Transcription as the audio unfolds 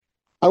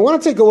I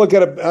want to take a look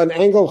at an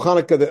angle of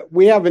Hanukkah that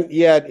we haven't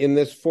yet in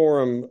this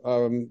forum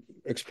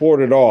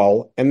explored at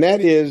all, and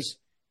that is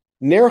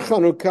Ner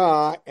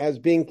Chanuka as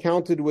being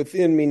counted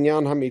within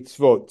Minyan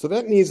HaMitzvot. So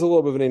that needs a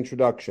little bit of an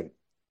introduction.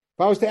 If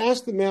I was to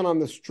ask the man on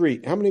the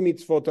street, how many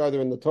mitzvot are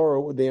there in the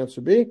Torah, what would the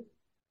answer be?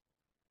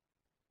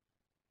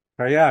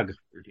 Taryag.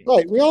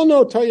 Right. We all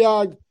know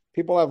Taryag.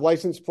 People have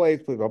license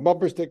plates, people have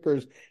bumper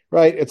stickers,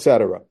 right,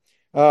 etc.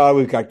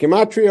 We've got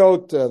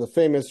Gematriot, the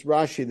famous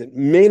Rashi that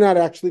may not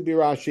actually be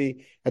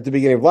Rashi at the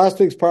beginning of last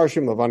week's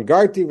Parshim, Lavan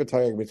Garti,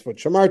 V'Tayag Mitzvot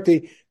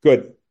Shamarti.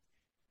 Good.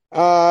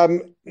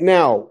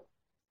 Now,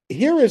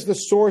 here is the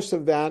source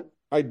of that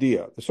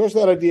idea. The source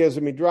of that idea is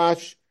a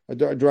midrash, a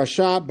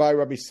drasha by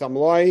Rabbi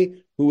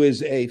Samloi, who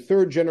is a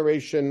third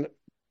generation,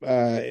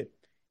 the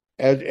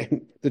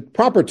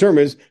proper term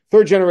is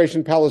third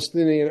generation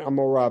Palestinian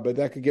Amorah, but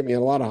that could get me in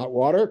a lot of hot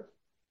water.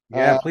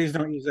 Yeah, please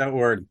don't use that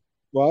word.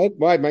 What?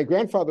 Why? My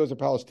grandfather was a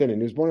Palestinian.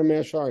 He was born in Mea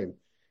Shearim,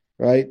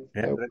 right?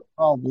 Yeah,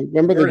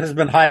 Remember the word has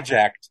been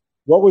hijacked.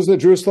 What was the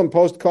Jerusalem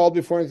Post called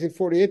before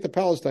 1948? The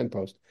Palestine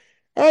Post.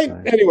 All right.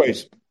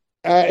 Anyways,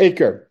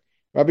 Aker.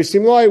 Rabbi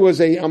Simlai was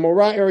a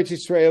Amorah Eretz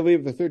Israeli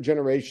of the third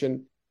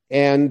generation,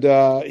 and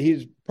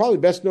he's probably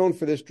best known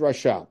for this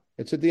drasha.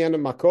 It's at the end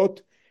of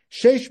Makot.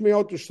 Sheish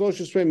meot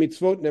u'shlosh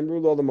mitzvot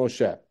nemru lo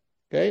Moshe.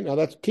 Okay, now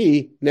that's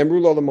key. Nemru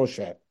lo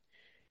Moshe.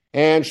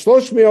 And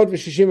shlosh meot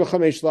v'shishim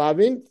v'chamesh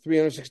lavin,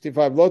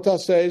 365 lotas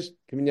says,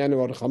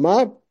 k'minyanu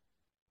adchama.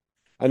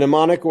 A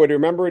mnemonic way to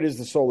remember it is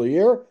the solar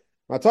year.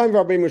 Matayim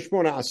v'arbim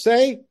u'shmona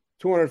aseh,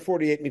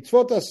 248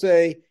 mitzvot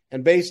aseh,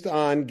 and based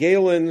on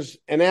Galen's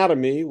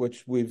anatomy,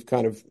 which we've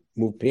kind of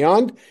moved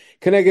beyond,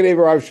 Keneged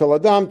Ever Av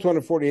Shaladam,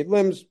 248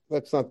 limbs.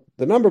 That's not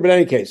the number, but in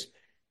any case,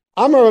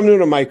 Amar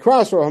Hamnuna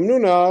Maikras, or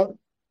Hamnuna,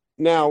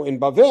 now in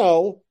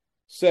Bavel,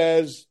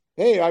 says,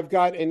 hey, I've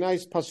got a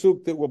nice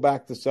pasuk that will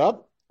back this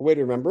up. A way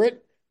to remember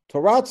it.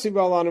 Torah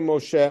tzivalanu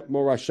Moshe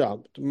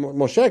morasha.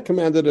 Moshe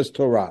commanded us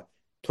Torah.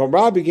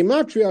 Torah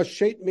b'gematria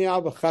sheit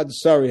mi'ah v'chad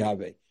sari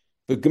have.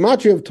 The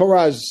gematria of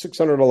Torah is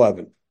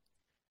 611.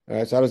 All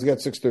right, so how does it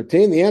get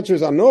 613? The answer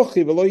is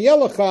Anochi v'lo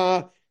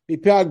yelecha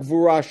mipeh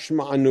gvura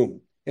shma'anum.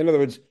 In other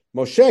words,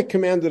 Moshe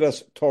commanded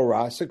us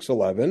Torah,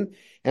 611,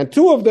 and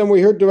two of them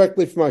we heard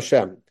directly from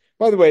Hashem.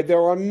 By the way,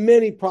 there are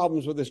many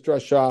problems with this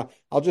drasha.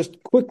 I'll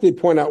just quickly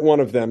point out one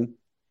of them,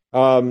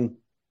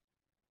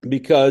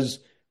 because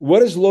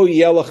what does lo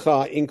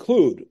yelecha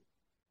include?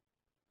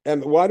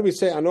 And why do we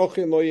say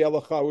Anochi and lo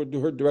yelecha we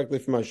heard directly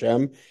from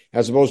Hashem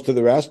as opposed to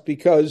the rest?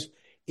 Because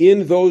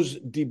in those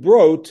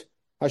dibrot,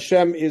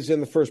 Hashem is in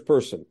the first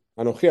person.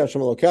 Anochi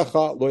Hashem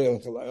Elokecha, lo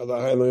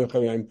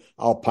yelecha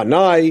al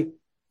panai,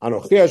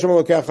 Anochi Hashem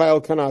Elokecha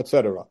el kana,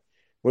 etc.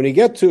 When you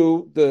get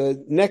to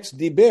the next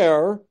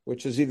diber,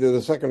 which is either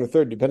the second or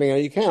third, depending on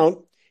how you count,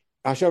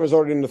 Hashem is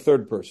already in the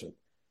third person.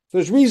 So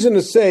there's reason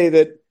to say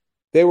that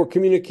they were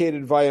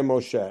communicated via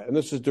Moshe, and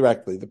this is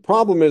directly. The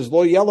problem is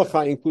lo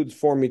yelecha includes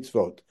 4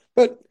 mitzvot,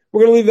 but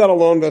we're going to leave that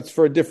alone. That's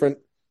for a different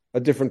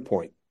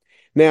point.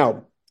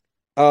 Now,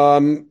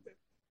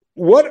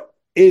 what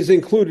is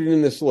included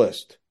in this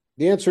list?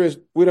 The answer is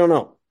we don't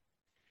know.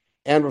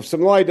 And Rav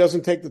Samlai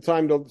doesn't take the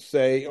time to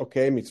say,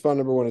 okay, mitzvah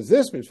number 1 is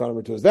this, mitzvah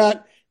number 2 is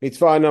that,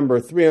 mitzvah number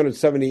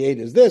 378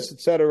 is this,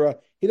 etc.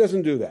 He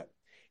doesn't do that.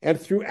 And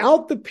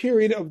throughout the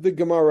period of the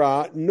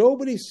Gemara,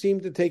 nobody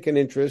seemed to take an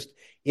interest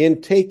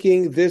in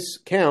taking this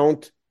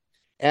count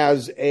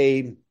as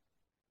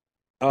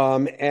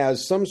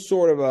some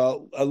sort of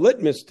a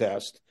litmus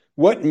test.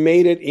 What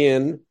made it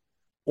in,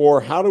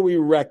 or how do we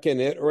reckon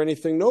it, or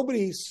anything?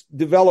 Nobody's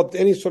developed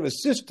any sort of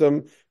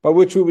system by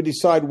which we would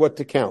decide what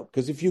to count.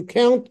 Because if you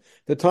count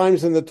the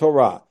times in the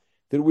Torah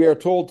that we are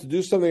told to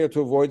do something or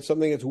to avoid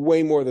something, it's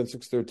way more than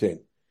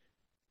 613.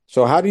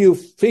 So how do you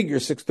figure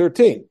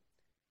 613?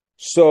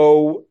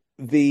 So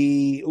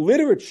the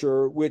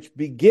literature, which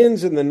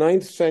begins in the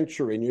 9th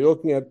century, and you're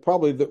looking at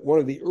probably one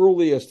of the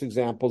earliest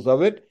examples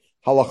of it,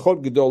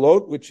 Halachot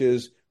Gedolot, which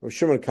is Rav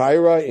Shimon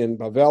Kaira in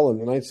Bavel in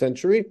the 9th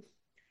century,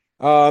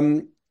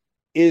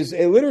 is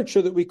a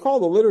literature that we call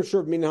the literature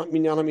of Minyan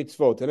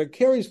HaMitzvot, and it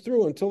carries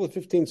through until the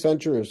 15th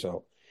century or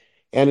so.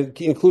 And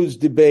it includes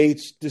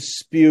debates,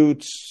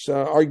 disputes,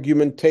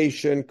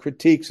 argumentation,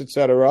 critiques,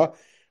 etc.,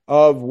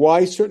 of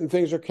why certain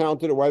things are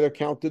counted, or why they're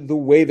counted the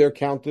way they're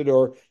counted,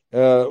 or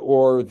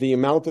the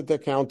amount that they're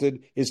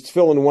counted. Is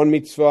tefillin 1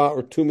 mitzvah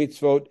or 2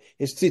 mitzvot?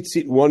 Is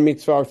tzitzit 1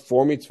 mitzvah or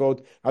 4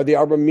 mitzvot? Are the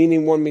arba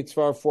meaning 1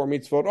 mitzvah or 4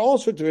 mitzvot? All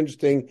sorts of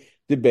interesting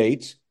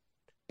debates.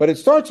 But it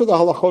starts with the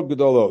halachot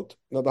gedolot.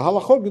 Now, the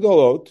halachot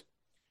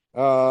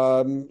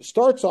gedolot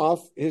starts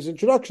off his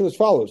introduction as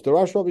follows: the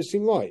Rosh Rabbi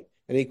Simlai,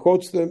 and he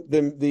quotes the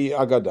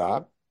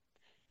Agadah,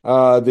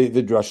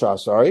 the drasha,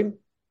 sorry,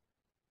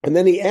 and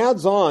then he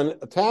adds on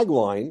a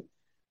tagline: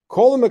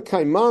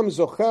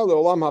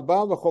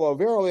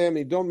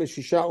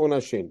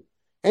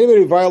 anybody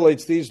who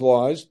violates these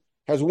laws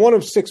has one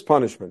of 6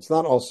 punishments,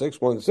 not all 6,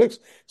 1 of 6.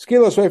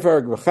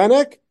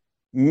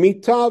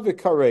 Mita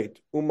v'karet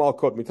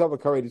u'malkot. Mita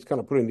v'karet is kind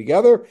of putting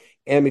together,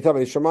 and mita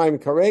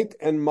v'shamayim karet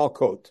and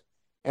malkot.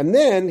 And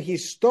then he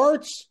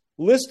starts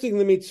listing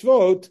the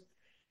mitzvot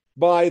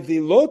by the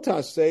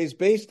lotas says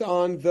based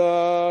on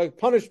the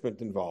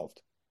punishment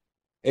involved.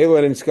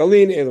 Elon and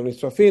Skalin, Elon and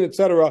Safin,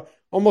 etc.,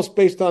 almost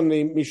based on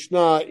the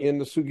Mishnah in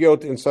the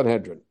Sugyot in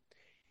Sanhedrin.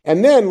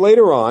 And then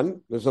later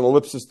on, there's an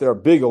ellipsis there, a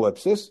big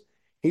ellipsis.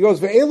 He goes,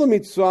 Ve'elu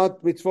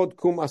mitzvot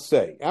kum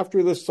aseh. After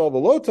he lists all the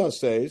lotas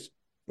says,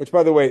 which,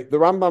 by the way, the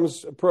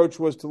Rambam's approach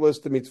was to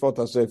list the mitzvot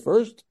aseh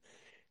first.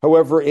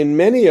 However, in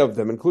many of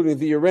them, including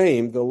the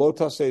Yereim, the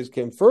lotas says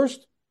came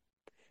first.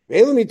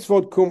 Ve'elu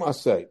mitzvot kum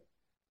aseh.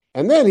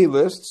 And then he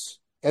lists,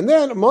 and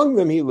then among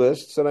them he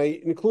lists, and I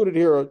included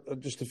here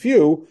just a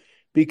few,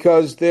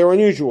 because they're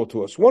unusual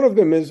to us. One of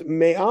them is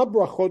Me'ah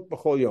brachot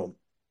b'chol yom.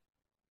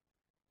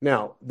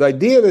 Now, the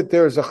idea that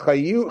there's a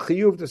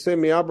chiyuv to say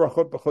Me'ah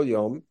brachot b'chol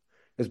yom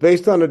is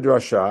based on a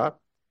drasha.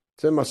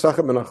 It's in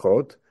Masachet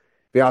Menachot.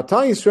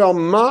 Ve'ata Yisrael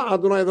ma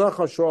Adonai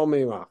Elohecha shoal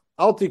me'imach.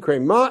 Al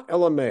tikrei ma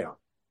ela me'ah.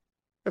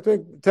 I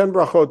think 10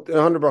 brachot,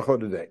 100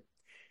 brachot a day.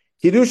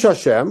 Kiddush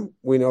Hashem,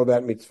 we know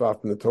that mitzvah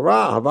from the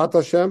Torah. Havat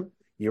Hashem,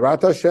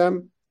 Yirat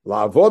Hashem,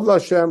 La'avod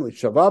Hashem,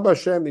 L'shavah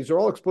Hashem. These are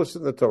all explicit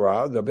in the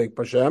Torah. The Big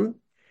Hashem.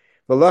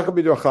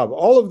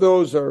 All of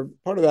those are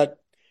part of that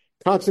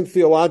constant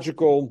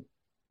theological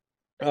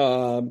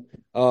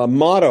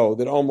motto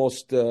that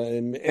almost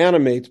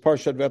animates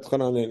Parshat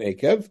V'etchanan and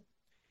Ekev.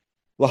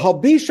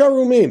 Lahalbish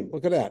arumim,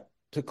 look at that,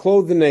 to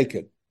clothe the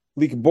naked.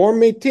 Likbor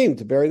metim,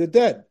 to bury the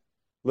dead.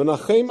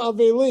 Lenachem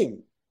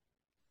avelim,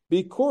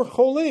 bikur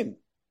cholim.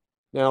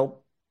 Now,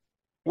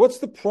 what's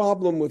the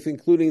problem with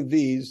including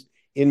these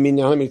in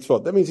Minyan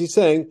Mitzvot? That means he's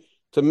saying,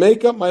 to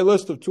make up my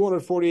list of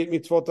 248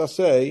 mitzvot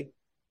aseh,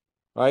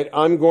 right,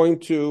 I'm going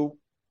to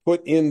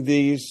put in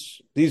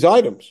these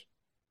items.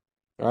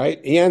 All right,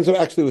 he ends up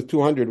actually with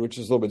 200, which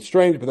is a little bit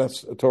strange, but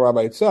that's a Torah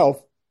by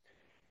itself.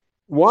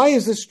 Why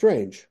is this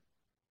strange?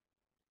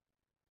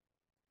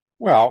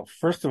 Well,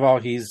 first of all,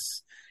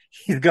 he's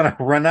going to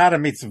run out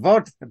of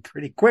mitzvot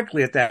pretty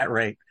quickly at that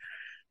rate,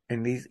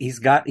 and he's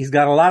got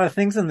a lot of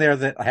things in there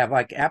that have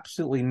like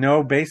absolutely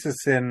no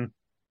basis in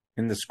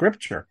the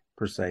scripture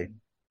per se.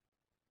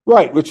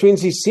 Right, which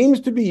means he seems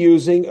to be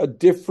using a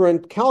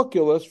different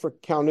calculus for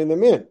counting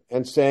them in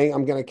and saying,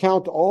 I'm going to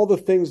count all the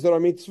things that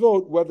are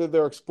mitzvot, whether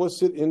they're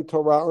explicit in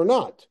Torah or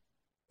not.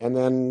 And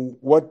then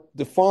what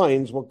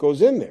defines what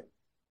goes in there?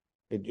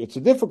 It's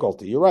a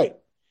difficulty, you're right.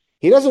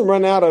 He doesn't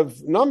run out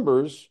of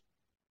numbers,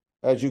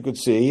 as you could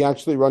see. He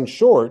actually runs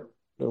short.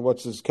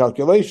 What's his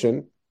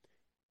calculation?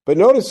 But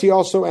notice he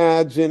also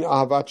adds in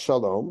Ahavat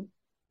Shalom,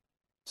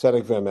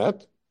 Tzedek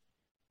Vemet.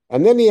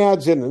 And then he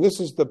adds in, and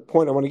this is the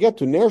point I want to get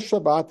to, Ner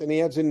Shabbat, and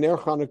he adds in Ner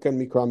Chanukah and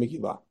Mikra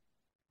Megillah.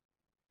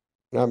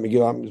 Now,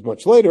 Megillah is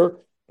much later,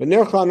 but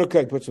Ner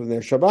Chanukah, he puts with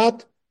Ner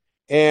Shabbat,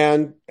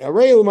 and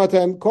Arei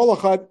Umatem, Kol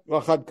Achad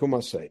V'Achad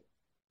Kumasei.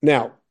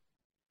 Now,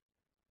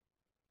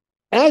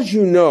 as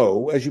you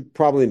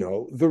probably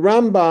know, the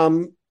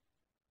Rambam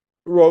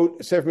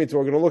wrote Sefer Mitzvot,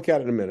 we're going to look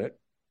at it in a minute,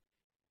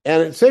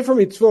 and in Sefer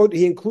Mitzvot,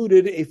 he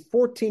included a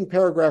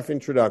 14-paragraph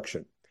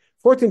introduction.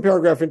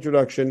 14-paragraph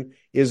introduction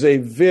is a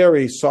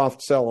very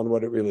soft sell on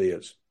what it really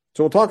is.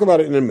 So we'll talk about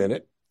it in a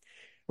minute.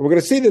 We're going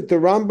to see that the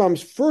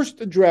Rambam's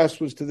first address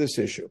was to this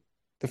issue.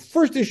 The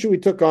first issue he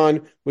took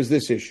on was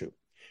this issue.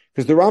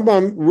 Because the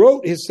Rambam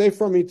wrote his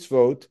Sefer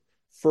Mitzvot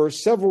for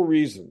several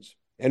reasons.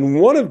 And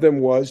one of them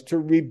was to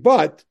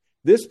rebut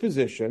this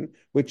position,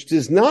 which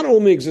does not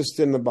only exist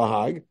in the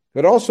Bahag,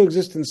 but also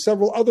exists in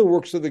several other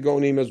works of the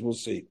Gaonim, as we'll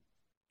see.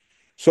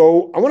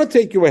 So I want to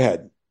take you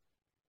ahead.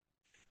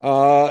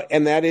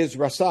 And that is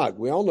Rasag.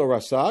 We all know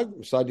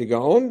Rasag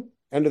Gaon,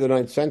 end of the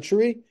 9th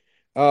century.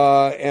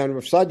 And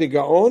Rasag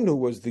Gaon, who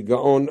was the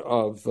Gaon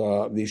of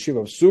the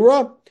Yeshiva of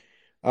Sura.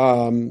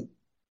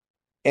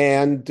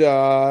 And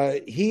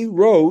he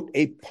wrote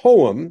a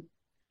poem,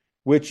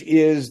 which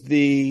is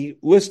the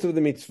list of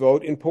the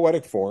mitzvot in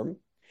poetic form.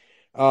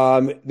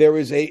 There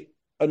is an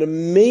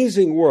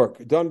amazing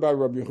work done by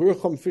Rabbi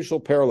Yerucham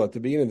Fischel Perla at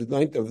the beginning of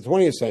the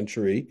 20th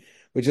century,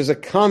 which is a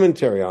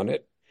commentary on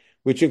it,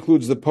 which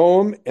includes the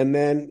poem and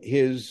then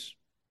his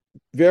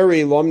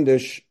very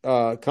lumdish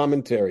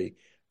commentary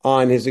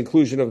on his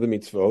inclusion of the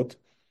mitzvot.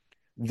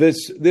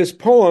 This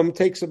poem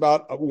takes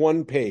about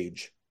 1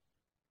 page.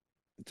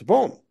 It's a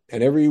poem,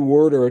 and every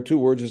word or 2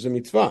 words is a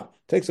mitzvah.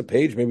 It takes a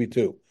page, maybe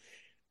 2.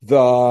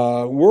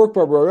 The work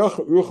by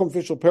Yerucham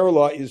Fischel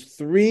Perla is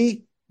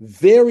 3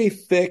 very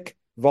thick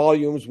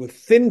volumes with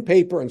thin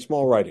paper and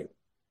small writing.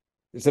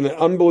 It's an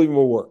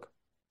unbelievable work.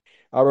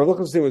 Rav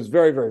Lichtenstein was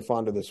very, very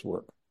fond of this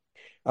work.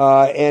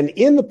 And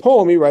in the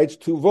poem, he writes,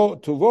 Tuvo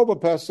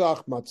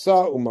b'Pesach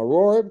matzah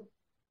umaror,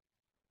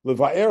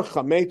 leva'er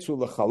chametz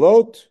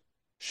u'lechalot,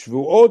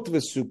 shvuot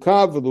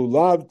v'sukkah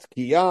v'lulav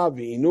t'kiyah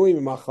v'inui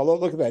v'machalot.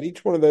 Look at that.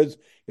 Each one of those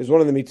is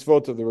one of the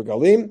mitzvot of the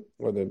regalim,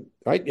 or the,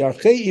 right?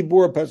 Yarchei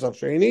ibur Pesach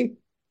Sheni,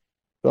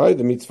 right?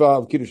 The mitzvah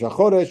of Kiddush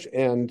HaChodesh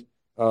and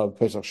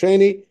Pesach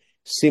Sheni.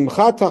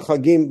 Simchat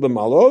HaChagim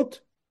b'malot,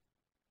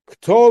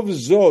 Ktov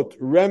Zot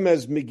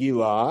Remez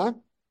Megillah.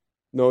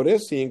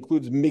 Notice he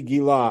includes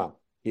Megillah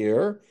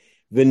here.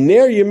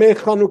 V'ner Yemei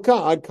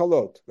Chanuka Ad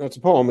Kalot. That's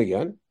a poem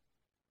again.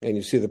 and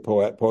you see the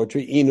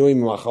poetry, Inui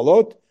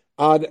Machalot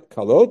Ad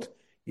Kalot,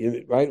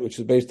 right, which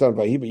is based on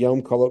Vahi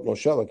Yom Kalot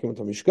Moshe Lakim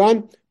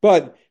Mishkan,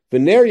 but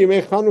V'ner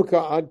Yemei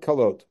Chanukah Ad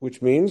Kalot,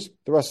 which means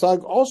the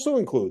Rasag also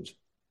includes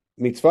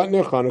Mitzvot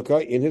Ner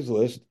Chanukah in his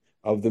list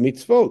of the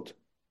mitzvot.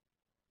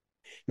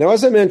 Now,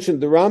 as I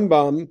mentioned, the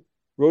Rambam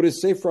wrote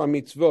his Sefer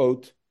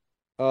Mitzvot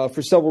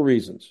for several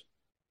reasons.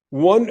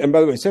 One, and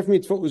by the way, Sefer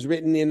Mitzvot was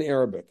written in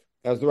Arabic,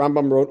 as the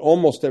Rambam wrote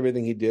almost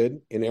everything he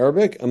did in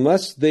Arabic,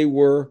 unless they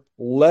were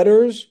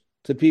letters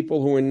to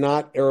people who were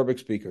not Arabic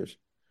speakers.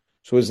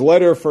 So his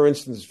letter, for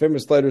instance, his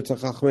famous letter to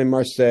Chachmei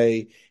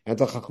Marseille and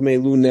to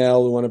Chachmei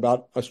Lunel, who went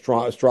about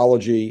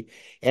astrology,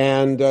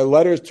 and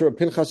letters to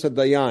Pinchas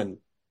HaDayan,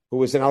 who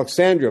was in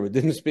Alexandria but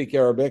didn't speak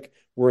Arabic,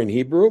 were in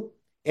Hebrew,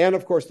 and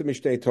of course the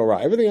Mishneh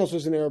Torah. Everything else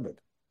was in Arabic.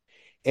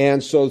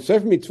 And so the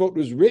Sefer Mitzvot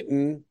was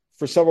written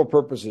for several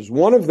purposes.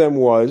 One of them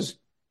was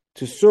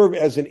to serve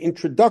as an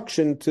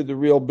introduction to the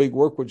real big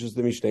work, which is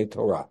the Mishneh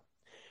Torah.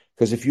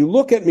 Because if you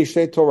look at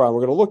Mishneh Torah,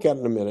 we're going to look at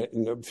it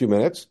in a few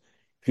minutes.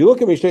 If you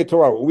look at Mishneh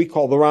Torah, what we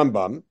call the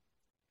Rambam,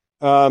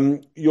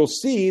 you'll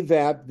see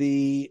that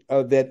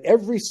that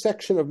every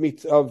section of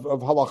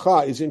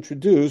halacha is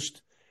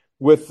introduced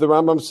with the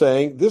Rambam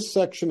saying this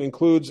section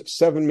includes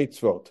 7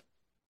 mitzvot.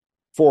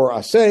 4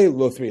 aseh,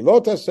 lo 3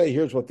 lot aseh.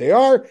 Here's what they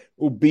are: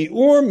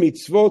 ubiur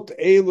mitzvot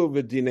elu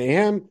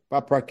v'dinehem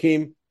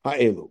b'prakim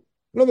ha'elu.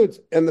 In other words,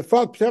 and the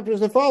chapters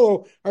that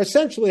follow are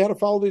essentially how to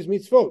follow these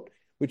mitzvot,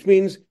 which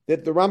means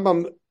that the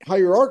Rambam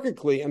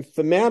hierarchically and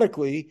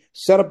thematically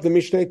set up the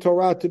Mishneh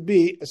Torah to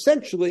be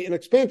essentially an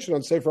expansion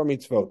on Sefer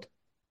Mitzvot.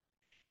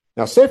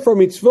 Now, Sefer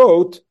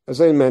Mitzvot,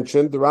 as I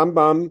mentioned, the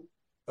Rambam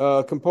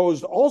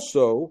composed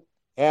also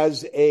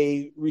as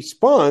a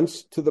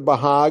response to the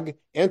Bahag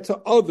and to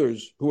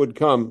others who had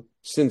come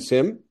since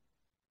him,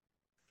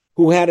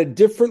 who had a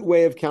different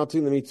way of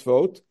counting the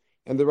mitzvot,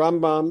 and the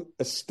Rambam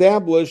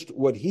established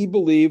what he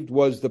believed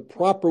was the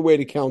proper way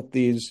to count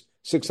these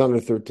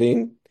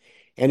 613.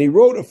 And he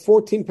wrote a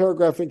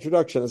 14-paragraph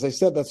introduction. As I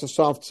said, that's a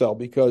soft sell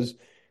because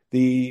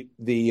the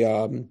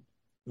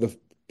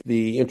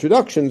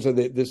introductions of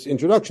this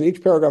introduction,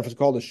 each paragraph is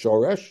called a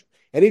shoresh,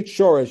 and each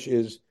shoresh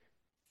is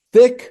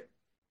thick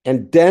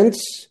and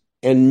dense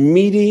and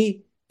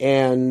meaty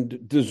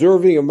and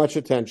deserving of much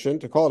attention.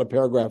 To call it a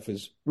paragraph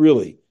is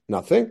really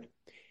nothing.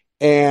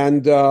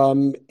 And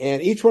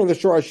each one of the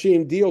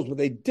shorashim deals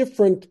with a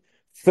different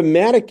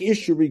thematic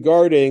issue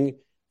regarding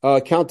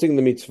counting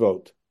the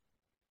mitzvot.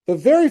 The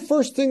very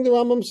first thing the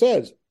Rambam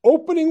says,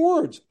 opening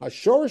words,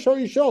 Hashorish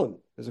Harishon,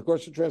 is of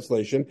course a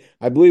translation.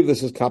 I believe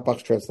this is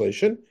Kapach's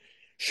translation.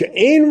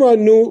 She'ein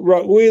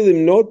ra'ui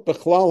limnot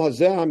b'chlal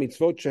hazeh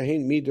hamitzvot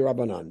she'ein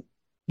mid'rabanan.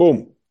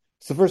 Boom.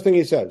 It's the first thing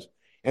he says.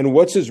 And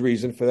what's his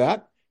reason for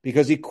that?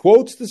 Because he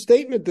quotes the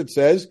statement that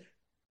says,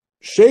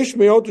 Sheish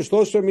meot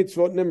u'shlosh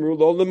mitzvot nemru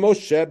lo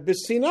leMoshe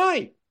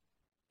b'Sinai.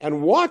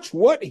 And watch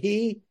what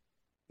he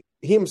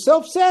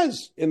himself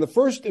says in the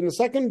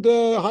second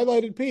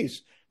highlighted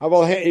piece.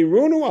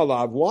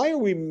 Why are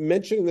we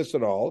mentioning this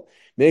at all?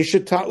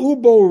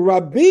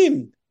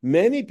 Rabim.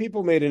 Many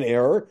people made an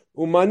error.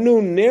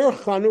 Umanu ner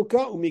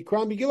Chanuka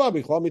umikra Megillah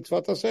bichlal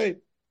mitzvot aseh.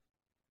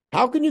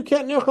 How can you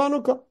count ner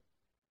Chanuka?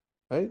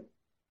 Right?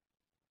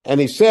 And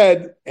he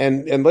said,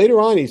 and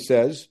later on he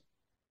says,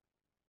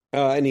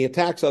 and he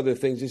attacks other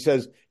things. He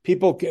says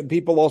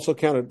people also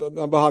counted.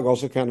 Bahag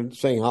also counted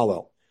saying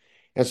Hallel.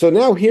 And so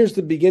now here's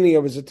the beginning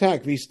of his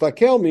attack.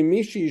 V'yistakel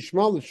mimishi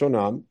yishma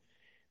l'shonam.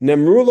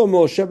 Nemrulo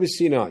Moshe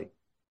b'Sinai.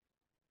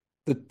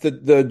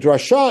 The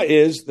drasha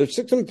is the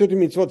 630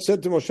 mitzvot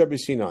said to Moshe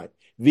b'Sinai.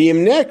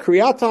 V'imneh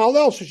kriyat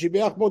ha'Hallel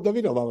sheshibeach bo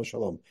David alav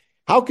shalom.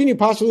 How can you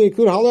possibly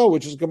include Hallel,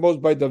 which is composed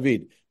by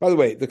David? By the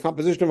way, the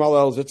composition of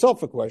Hallel is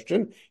itself a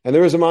question, and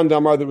there is a man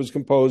damar that was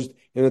composed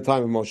in the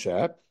time of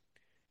Moshe.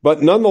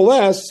 But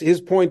nonetheless, his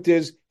point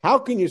is, how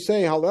can you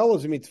say Hallel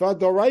is a mitzvah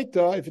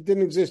d'oraita if it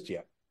didn't exist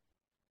yet?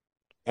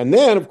 And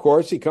then, of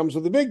course, he comes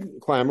with a big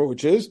clamor,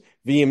 which is,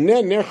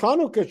 V'yimneh ner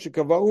Chanukah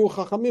shekava'u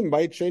chachamim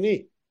bayit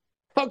sheni.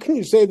 How can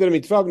you say that a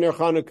mitzvah of ner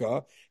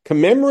Chanukah,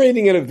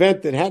 commemorating an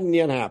event that hadn't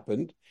yet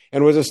happened,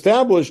 and was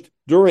established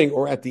during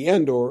or at the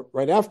end or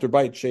right after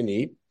bayit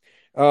sheni,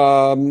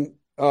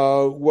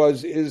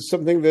 is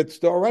something that's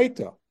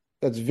d'oraita?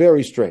 That's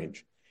very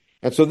strange.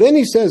 And so then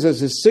he says, as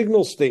his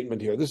signal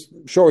statement here, this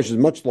shorish is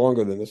much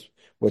longer than this,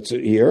 what's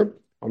here.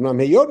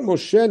 Amnam heyot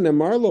Moshe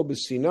nemar lo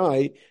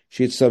b'Sinai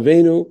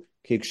shitzavenu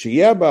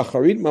ככשיהיה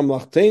באחרית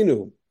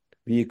ממלכתנו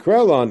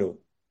ויקרא לנו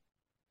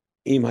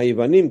עם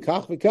היוונים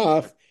כך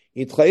וכך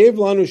יתחייב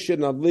לנו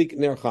שנדליק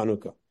נר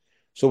חנוכה.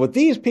 So what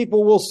these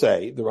people will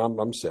say, the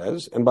Rambam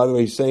says, and by the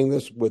way he's saying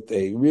this with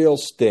a real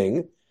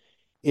sting,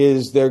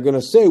 is they're going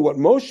to say what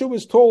Moshe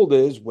was told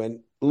is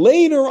when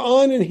later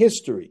on in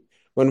history,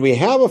 when we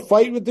have a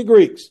fight with the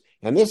Greeks,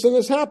 and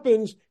this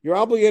happens, you're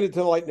obligated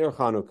to light ner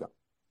Chanukah.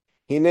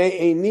 Hine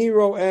eini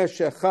ro'eh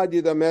shechad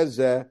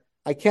yidameh.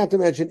 I can't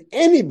imagine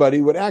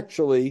anybody would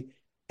actually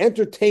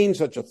entertain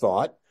such a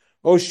thought,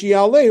 or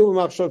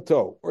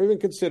even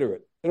consider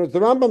it. And the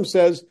Rambam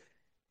says,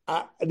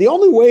 the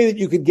only way that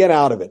you could get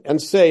out of it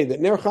and say that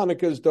Ner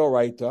Chanukah is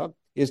Doraita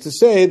is to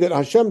say that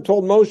Hashem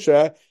told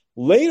Moshe,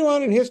 later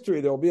on in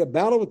history, there will be a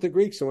battle with the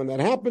Greeks, and when that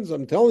happens,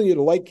 I'm telling you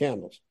to light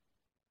candles.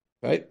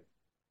 Right?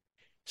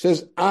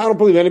 Says, I don't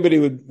believe anybody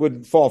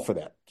would fall for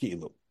that,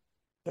 Ki'ilu.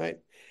 Right?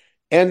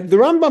 And the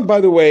Rambam,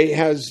 by the way,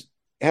 has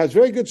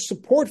very good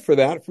support for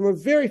that from a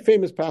very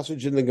famous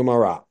passage in the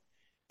Gemara.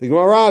 The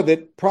Gemara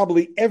that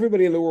probably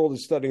everybody in the world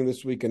is studying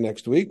this week and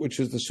next week, which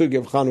is the Sugi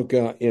of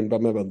Chanuka in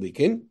Bameh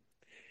Badlikin.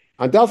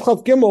 And Daf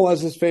Chav Gimel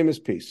has this famous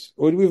piece.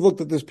 We've looked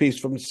at this piece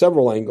from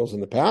several angles in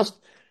the past.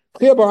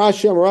 Right? You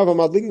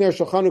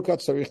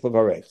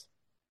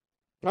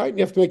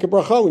have to make a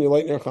bracha when you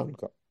light Ner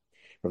Chanukah.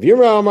 Rav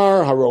Yirmiyah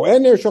Amar, Haroeh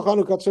Ner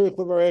Chanukah tzarich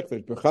levarech.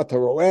 There's brachat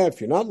haroeh if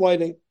you're not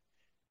lighting.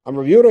 Am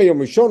Rav Yehuda Yom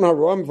Rishon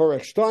Haroeh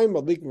Mevarech Shtayim,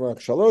 Madlik Mevarech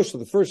Shalosh. So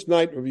the first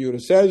night, Rav Yehuda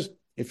says,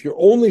 if you're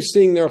only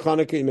seeing Ner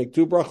Chanukah, you make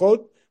 2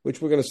 brachot,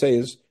 which we're going to say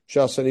is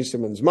Shas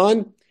Anisim and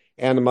Zman.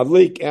 And the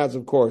Madlik adds,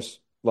 of course,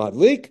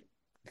 Ladlik.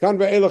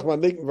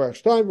 Afterwards,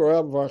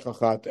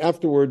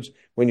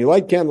 when you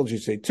light candles, you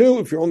say 2.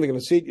 If you're only going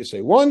to see it, you say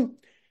 1.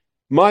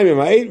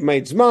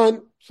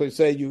 So you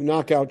say you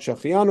knock out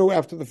Shachianu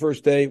after the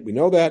first day. We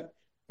know that.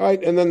 All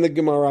right, and then the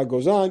Gemara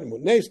goes on.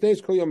 What's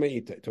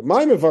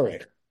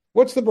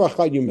the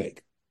bracha you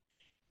make?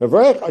 Now,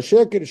 by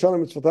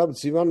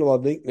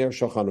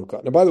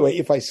the way,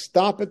 if I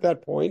stop at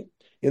that point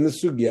in the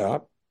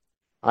sugya,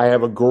 I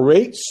have a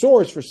great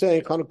source for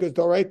saying Chanukah is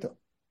Doraita.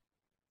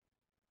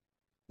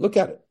 Look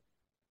at it.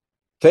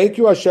 Thank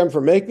you, Hashem,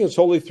 for making us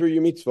holy through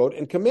your mitzvot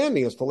and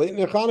commanding us to light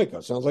Ner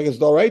Chanukah. Sounds like it's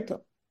Doraita.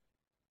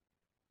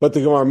 But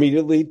the Gemara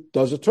immediately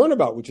does a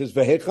turnabout, which is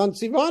Vehechan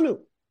Tzivanu.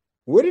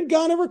 Where did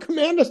God ever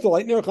command us to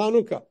light Ner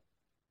Chanukah?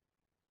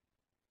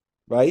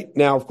 Right?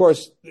 Now, of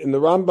course, in the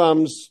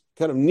Rambam's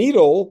kind of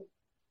needle,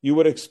 you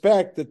would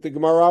expect that the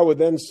Gemara would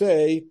then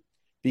say,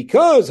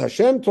 because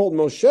Hashem told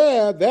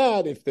Moshe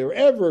that if there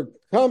ever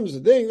comes a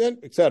thing, then,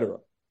 etc.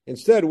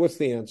 Instead, what's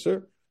the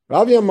answer?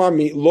 Rav Yamar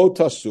mi lo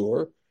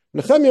tasur,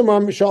 Nechem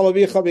Yamar mishal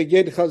avicha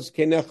v'yedchaz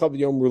kenecha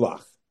v'yom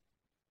rulach.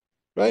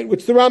 Right?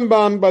 Which the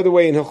Rambam, by the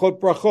way, in Hilchot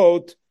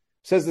Brachot,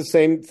 says the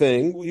same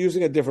thing,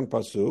 using a different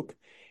pasuk.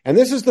 And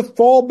this is the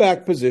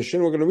fallback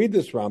position. We're going to read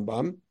this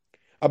Rambam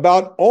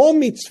about all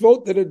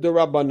mitzvot that are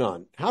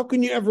derabanan. How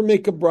can you ever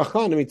make a bracha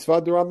on a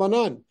mitzvah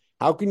derabanan?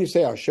 How can you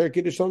say Asher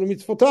Kiddushan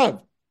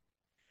mitzvotav?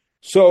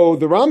 So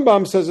the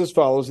Rambam says as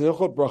follows in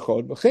Hilchot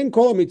Brachot: V'chein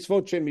kol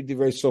mitzvot she'en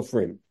midivrei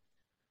sofrim.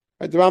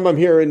 Right, the Rambam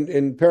here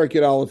in Perek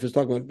Yud Aleph is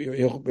talking about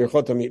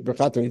Birchat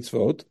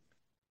mitzvot,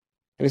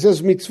 and he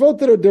says mitzvot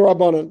that are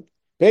derabanan.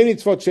 Bein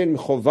mitzvot she'en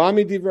chova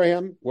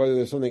midivreihem, whether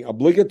there's something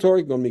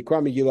obligatory, go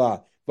mikra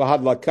megillah,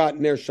 v'hadlakat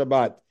ner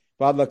Shabbat,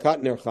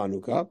 v'hadlakat ner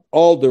Chanukah,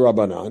 all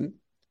derabanan,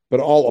 but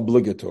all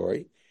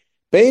obligatory.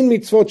 Bein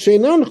mitzvot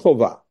she'enan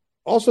chova,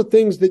 also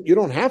things that you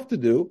don't have to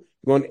do.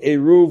 You want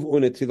eruv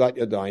unetilat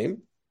yadayim,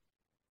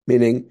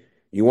 meaning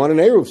you want an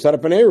eruv, set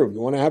up an eruv. You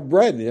want to have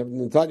bread, and you have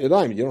netilat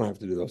yadayim. You don't have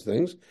to do those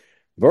things.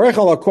 Varech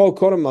ala kol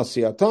kodem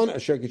lasiyatan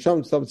asher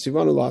kisham tztav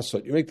tzivanu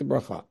lasot. You make the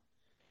bracha.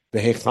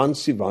 Vehechan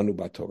sivanu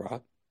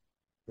b'Torah.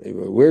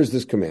 Where's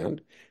this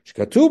command?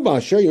 Shkatuv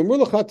b'asher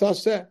yomru lecha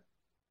taseh.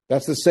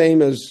 That's the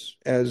same as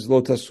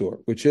lo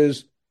tasur, which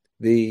is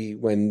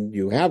when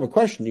you have a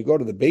question, you go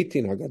to the Beit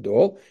Din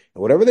Hagadol,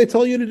 and whatever they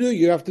tell you to do,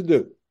 you have to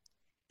do.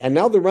 And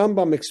now the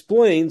Rambam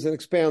explains and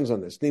expands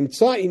on this.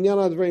 Nimtza inyan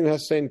advarim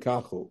hasein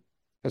kachu,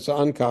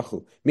 hasan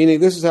kachu, meaning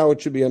this is how it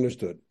should be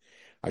understood.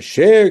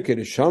 Asher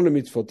kedeshanu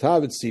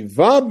mitzvotav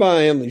etziva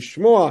b'ahem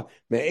lishmoa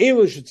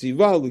me'elu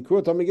shetziva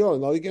likrut hamegillah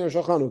nalikin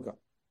shel Chanukah.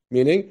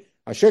 Meaning,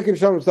 Asher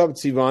kedeshanu mitzvotav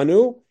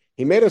etzivanu,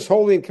 he made us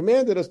holy and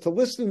commanded us to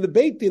listen to the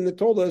Beit Din that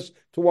told us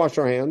to wash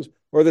our hands,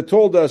 or that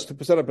told us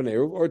to set up an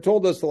eruv, or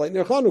told us to light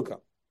Ner Chanukah.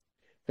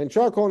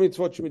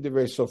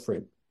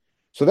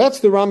 So that's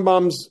the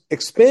Rambam's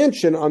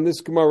expansion on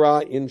this Gemara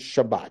in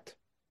Shabbat.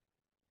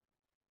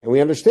 And we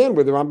understand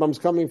where the Rambam's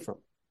coming from.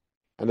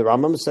 And the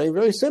Rambam is saying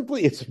very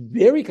simply, it's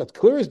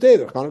clear as day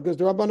that Chanukah is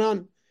the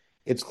Rabbanan.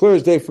 It's clear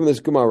as day from this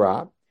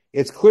Gemara.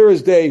 It's clear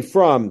as day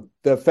from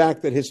the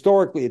fact that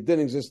historically it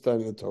didn't exist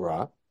in the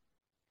Torah.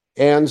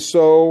 And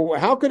so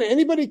how can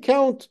anybody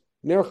count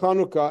Ner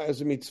Chanukah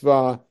as a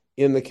mitzvah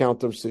in the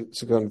count of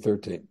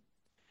 613?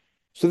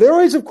 So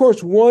there is, of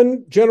course,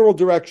 one general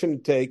direction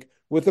to take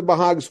with the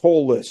Bahag's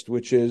whole list,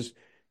 which is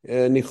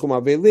Nichum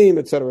Avelim,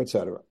 etc.,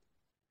 etc.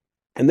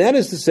 And that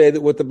is to say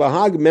that what the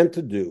Bahag meant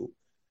to do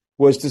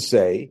was to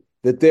say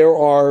that there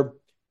are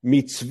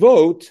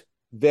mitzvot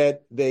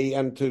that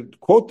and to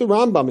quote the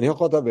Rambam in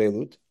Hilchot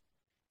Avelut,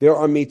 there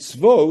are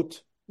mitzvot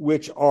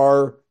which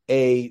are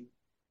a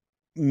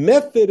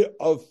method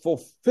of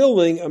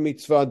fulfilling a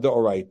mitzvah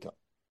d'oraita.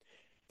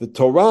 The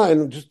Torah,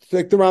 and just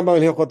take the Rambam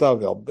in Hilchot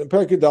Avel,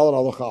 Perek Yud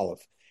Aleph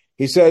Aleph,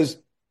 he says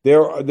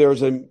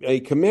there's a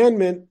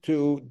commandment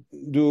to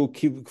do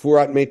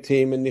Kvurat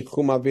Metim and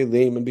Nichum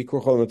Avelim and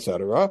Bikur Cholim,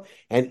 etc.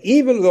 And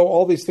even though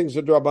all these things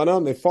are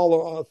Drabanan, they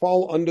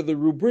fall under the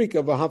rubric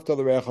of Ahavta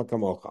l'Reacha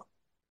Kamocha.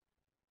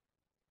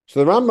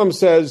 So the Rambam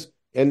says,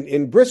 and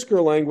in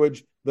brisker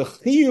language, The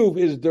chiyuv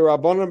is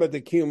derabanan, but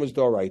the kiyum is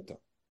doraita.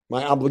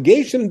 My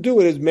obligation to do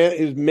it is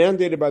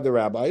mandated by the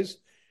rabbis,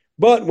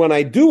 but when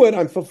I do it,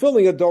 I'm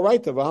fulfilling a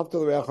doraita. V'ahavta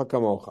l'reacha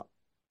kamocha.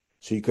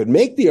 So you could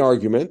make the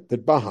argument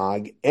that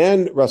Bahag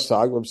and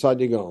Rasag, Rav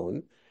Sadia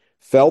Gaon,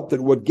 felt that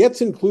what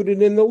gets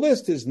included in the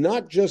list is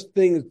not just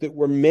things that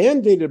were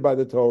mandated by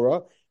the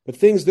Torah, but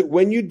things that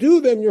when you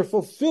do them, you're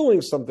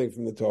fulfilling something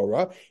from the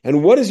Torah.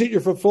 And what is it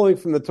you're fulfilling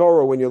from the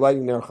Torah when you're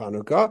lighting Ner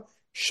Chanukah?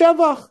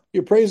 Shevach.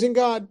 You're praising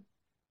God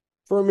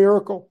for a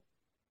miracle.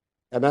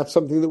 And that's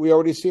something that we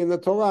already see in the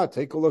Torah.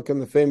 Take a look in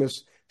the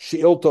famous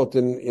She'iltot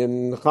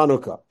in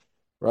Chanukah,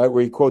 right,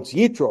 where he quotes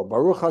Yitro,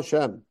 Baruch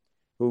Hashem,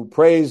 who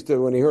praised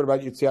when he heard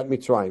about Yetziat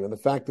Mitzrayim, and the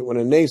fact that when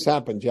a nace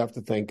happens, you have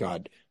to thank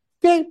God.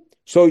 Okay,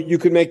 so you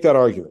could make that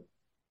argument.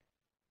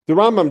 The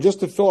Rambam,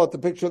 just to fill out the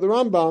picture of the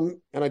Rambam,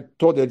 and I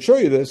told you I'd show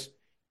you this,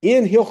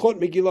 in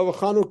Hilchot Megillah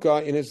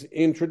v'Chanukah, in his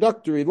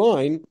introductory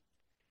line,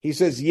 he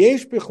says,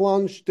 Yesh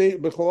bichlan shtei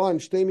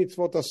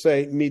mitzvot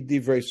aseh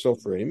midivrei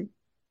sofrim,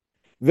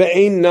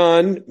 ve'ein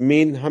nan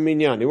min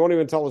haminyan. He won't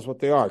even tell us what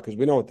they are, because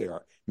we know what they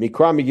are.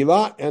 Mikra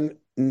Megillah and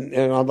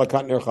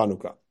Adlakat Ner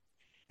Chanukah.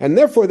 And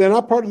therefore, they're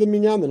not part of the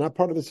minyan, they're not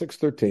part of the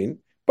 613.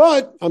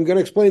 But I'm going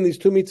to explain these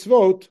two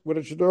mitzvot, with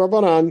a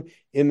Rabbanan,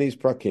 in these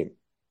prakim.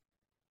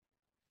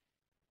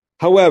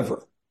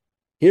 However,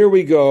 here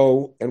we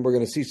go, and we're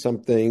going to see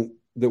something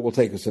that will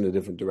take us in a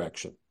different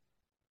direction.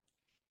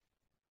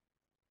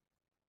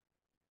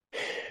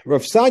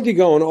 Rav Sadia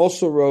Gaon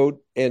also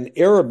wrote an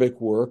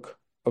Arabic work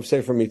of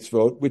Sefer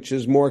Mitzvot, which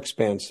is more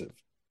expansive.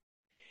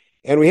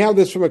 And we have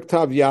this from a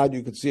Ktav Yad,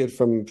 you could see it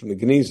from the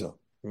Geniza,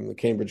 from the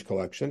Cambridge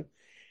collection.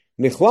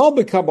 Nichlal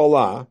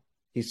b'Kabbalah,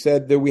 he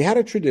said that we had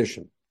a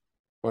tradition.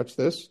 Watch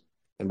this.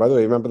 And by the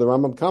way, remember the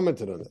Rambam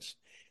commented on this.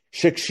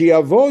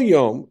 Shekshiyavo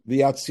yom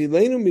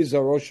v'yatzilenu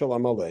mizaro shel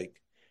Amalek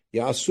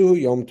ya'asuhu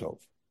yom tov.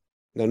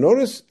 Now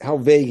notice how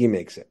vague he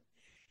makes it.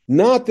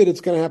 Not that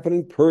it's going to happen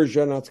in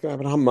Persia, not it's going to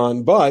happen in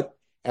Haman, but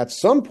at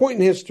some point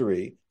in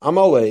history,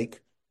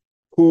 Amalek,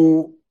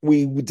 who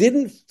we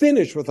didn't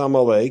finish with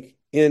Amalek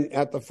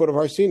at the foot of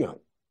Har Sinai.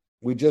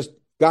 We just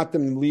got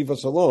them to leave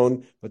us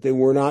alone, but they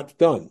were not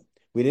done.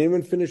 We didn't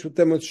even finish with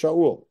them with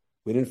Shaul.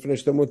 We didn't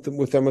finish them with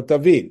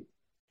David.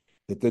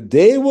 That the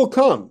day will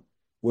come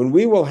when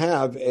we will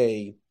have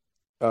a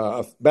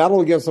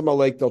battle against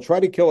Amalek. They'll try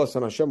to kill us,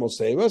 and Hashem will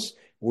save us.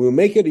 We will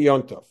make it a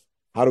Yontov.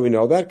 How do we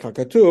know that?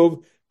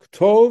 Kakatuv,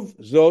 Ktov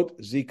Zot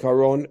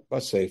Zikaron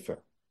Basefer.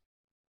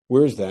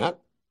 Where's that?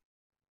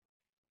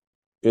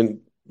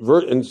 In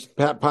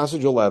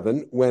passage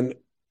 11, when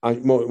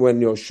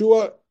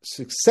Yoshua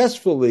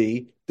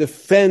successfully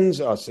defends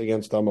us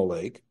against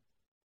Amalek,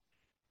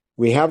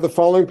 we have the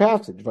following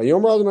passage.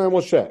 Vayomer Adonai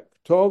Moshe,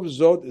 Tov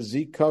Zot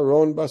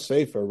Zikaron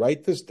Basefer.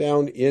 Write this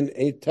down in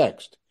a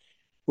text.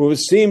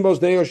 Uvesim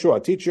Boznei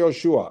Yoshua. Teach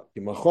Yoshua.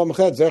 Imachom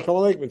Chet Zech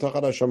Amalek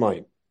Mitachad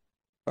Hashamayim.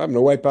 I'm going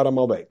to wipe out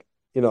Amalek.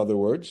 In other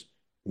words,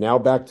 now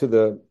back to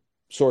the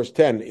source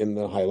 10 in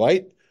the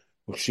highlight.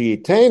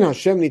 U'shiyitein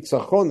Hashem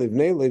nitzachon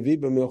livnei Levi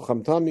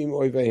b'milchamtam im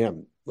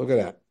oivehem. Look at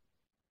that.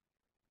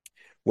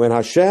 When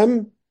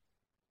Hashem,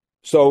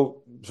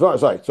 so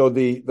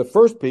the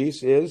first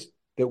piece is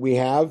that we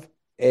have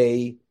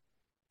an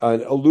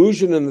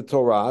allusion in the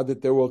Torah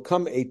that there will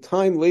come a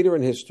time later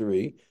in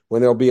history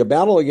when there will be a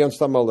battle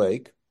against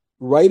Amalek.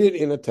 Write it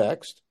in a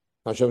text,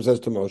 Hashem says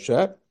to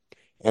Moshe,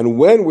 and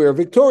when we're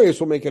victorious,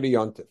 we'll make it a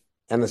yontif.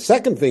 And the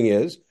second thing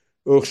is,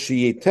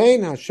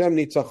 Uchshiyitein Hashem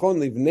nitzachon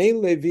livnei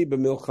Levi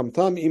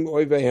b'milchamtam im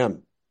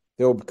oivehem.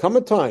 There will come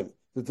a time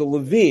that the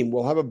Levim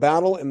will have a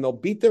battle and they'll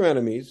beat their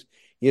enemies.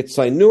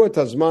 Yitzaynu et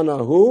hazman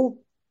ahu.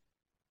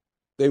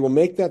 They will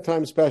make that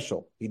time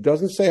special. He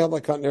doesn't say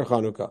Hadlakat Ner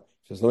Chanukah.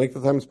 He says they'll make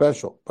the time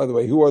special. By the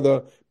way, who are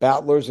the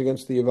battlers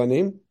against the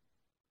Yevanim?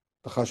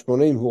 The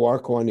Chashmonim, who are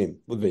Kohanim,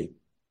 Levi.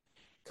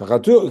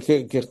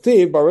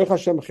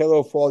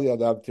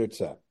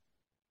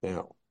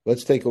 Now,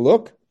 let's take a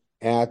look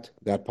at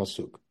that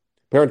pasuk.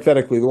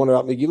 Parenthetically, the one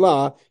about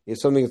Megillah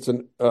is something that's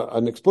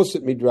an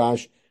explicit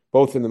midrash,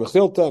 both in the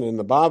Mechilta and in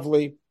the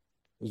Bavli.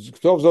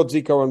 Zot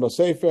Zikaron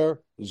Basefer.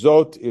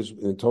 Zot is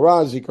in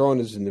Torah, Zikaron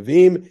is in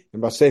Nevi'im,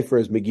 and Basefer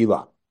is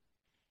Megillah.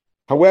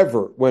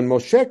 However, when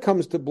Moshe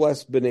comes to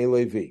bless Bnei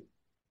Levi,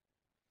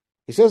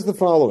 he says the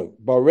following: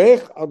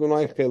 Barech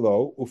Adonai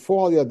Chelo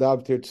ufo al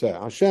yadav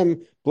tirtzeh.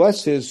 Hashem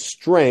bless his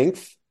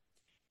strength,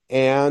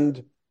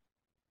 and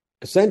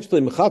essentially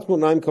Mechatmo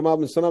Naim Kamav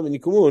Misanav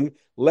Nikumun,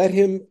 let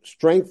him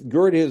strength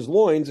gird his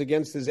loins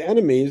against his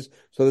enemies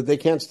so that they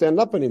can't stand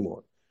up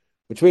anymore.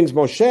 Which means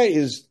Moshe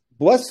is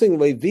blessing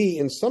Levi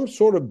in some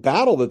sort of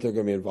battle that they're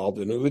going to be involved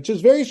in, which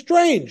is very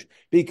strange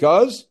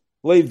because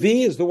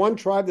Levi is the one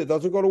tribe that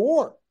doesn't go to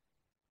war.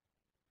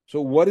 So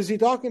what is he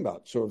talking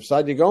about? So Rav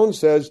Sadia Gaon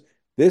says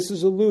this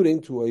is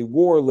alluding to a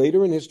war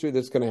later in history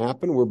that's going to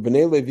happen where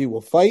Bnei Levi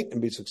will fight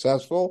and be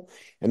successful,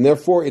 and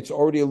therefore it's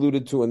already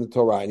alluded to in the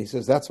Torah. And he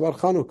says that's about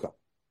Chanukah.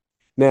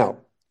 Now,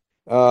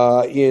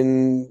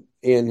 in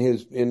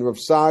Rav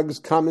Sag's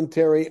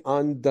commentary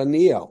on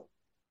Daniel,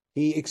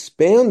 he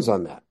expands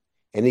on that.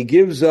 And he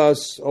gives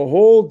us a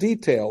whole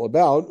detail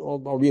about,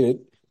 I'll read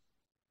it,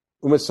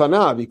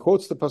 Umesanav, he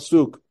quotes the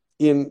pasuk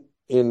in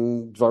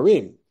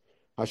Dvarim.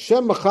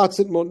 Hashem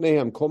machatzit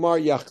motnehem,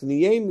 kolmar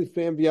yachniyem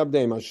lifneim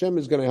v'yavdeim. Hashem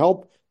is going to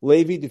help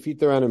Levi defeat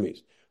their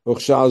enemies.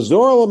 Uchsha'azor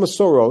al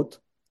masorot,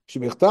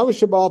 shebechtav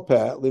v'shebal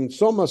peh,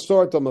 limtso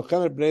masorot al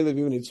mechenet bnei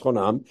Levi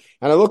v'nitzchonam.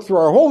 And I look through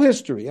our whole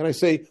history, and I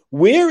say,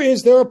 where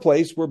is there a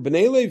place where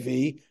Bnei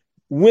Levi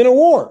win a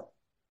war?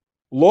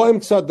 The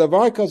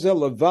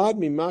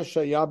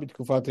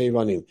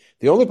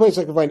only place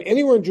I can find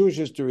anywhere in Jewish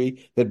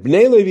history that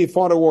Bnei Levi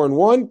fought a war and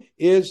won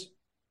is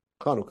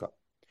Chanuka.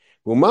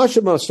 And we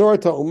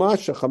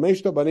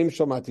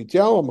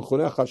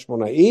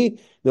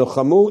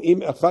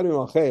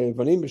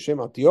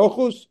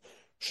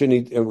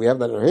have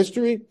that in our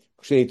history.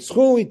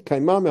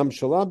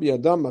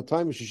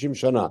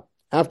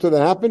 After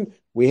that happened,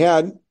 we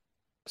had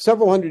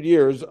several hundred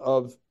years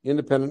of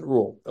independent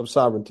rule, of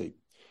sovereignty.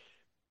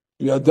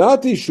 And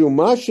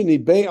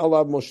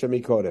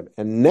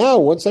now,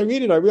 once I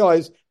read it, I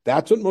realize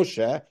that's what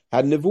Moshe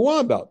had nevuah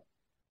about,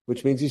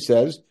 which means he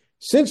says,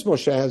 since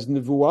Moshe has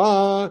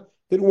nevuah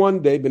that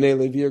one day Bnei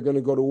Levi are going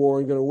to go to war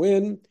and going to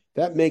win,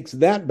 that makes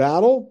that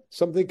battle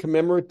something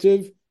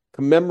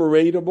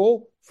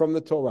commemoratable from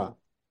the Torah.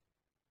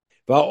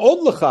 And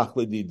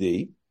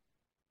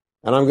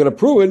I'm going to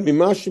prove it.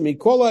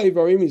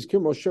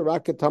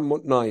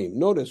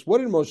 Notice, what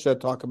did Moshe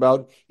talk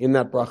about in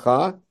that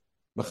bracha?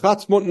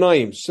 Machatz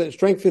motnaim,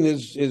 strengthen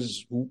his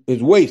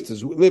waist,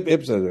 his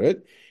hips,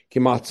 and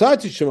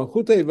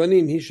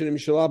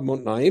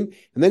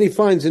then he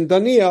finds in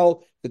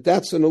Daniel that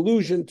that's an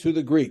allusion to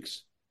the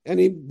Greeks. And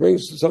he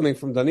brings something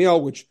from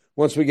Daniel, which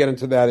once we get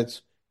into that,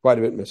 it's quite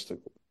a bit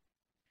mystical.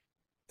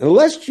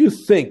 Unless you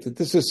think that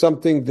this is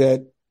something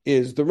that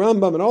is the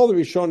Rambam and all the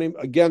Rishonim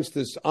against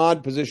this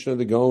odd position of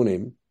the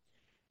Gaonim,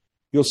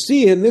 you'll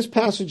see in this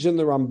passage in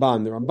the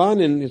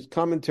Ramban in his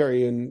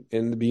commentary in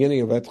the beginning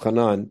of Et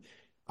Chanan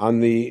on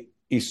the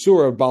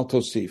Isur of Baal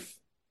Tosif,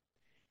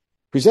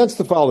 presents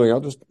the following. I'll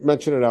just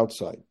mention it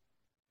outside.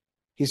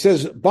 He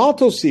says, Baal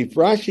Tosif,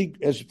 Rashi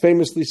as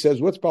famously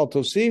says, what's Baal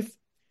Tosif?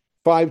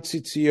 5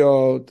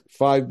 tzitziot,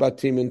 5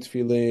 batim in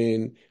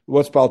tefillin.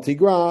 What's Baal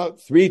Tigra?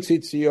 3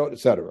 tzitziot,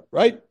 etc.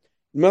 Right?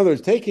 In other words,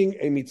 taking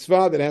a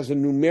mitzvah that has a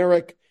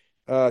numeric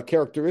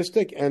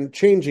characteristic and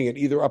changing it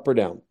either up or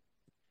down.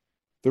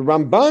 The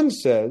Ramban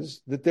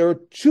says that there are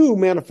 2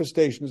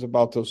 manifestations of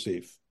Baal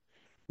Tosif.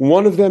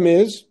 One of them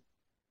is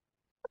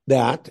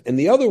that, and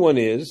the other one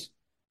is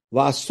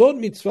Lasod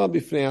mitzvah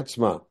b'fnei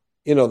atzma.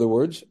 In other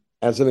words,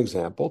 as an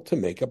example, to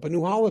make up a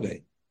new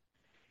holiday.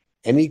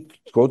 And he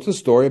quotes the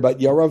story about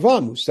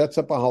Yaravam, who sets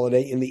up a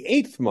holiday in the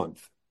 8th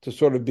month to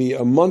sort of be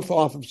a month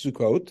off of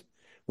Sukkot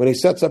when he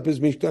sets up his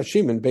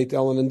Mishdashim in Beit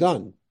Ellen and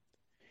Dan.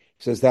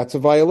 He says that's a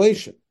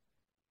violation.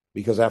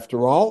 Because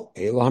after all,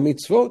 Elah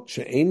mitzvot,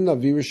 she'ein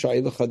navi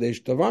rishai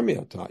l'chadesh davar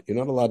mi'ata. You're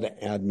not allowed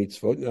to add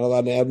mitzvot, you're not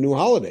allowed to add new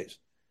holidays.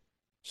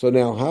 So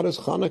now, how does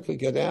Chanukah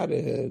get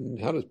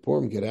added? How does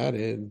Purim get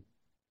added?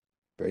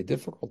 Very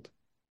difficult.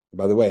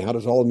 By the way, how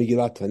does all of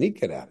Megillat Tanit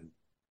get added?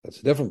 That's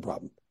a different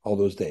problem, all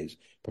those days.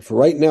 But for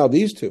right now,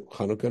 these 2,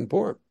 Chanukah and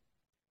Purim.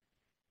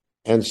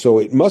 And so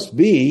it must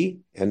be,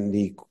 and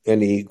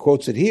he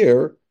quotes it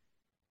here,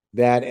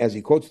 that as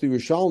he quotes the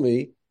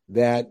Yerushalmi,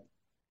 that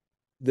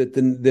the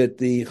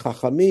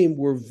Chachamim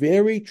were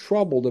very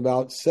troubled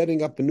about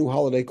setting up a new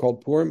holiday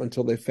called Purim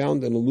until they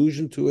found an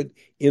allusion to it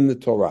in the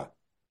Torah.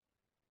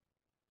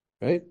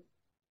 Right?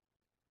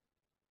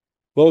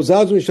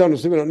 Etc.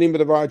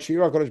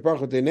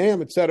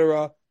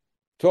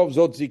 Tov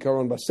zot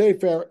zikaron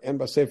basefer, and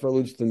basefer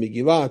alludes to the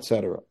Megillah,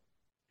 etc.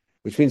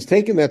 Which means,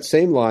 taking that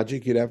same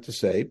logic, you'd have to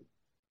say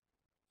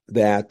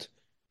that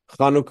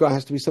Chanukah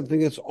has to be something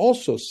that's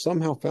also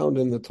somehow found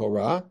in the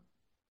Torah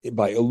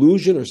by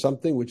allusion or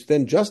something, which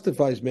then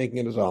justifies making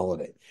it as a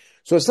holiday.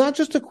 So it's not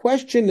just a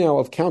question now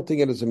of counting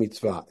it as a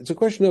mitzvah. It's a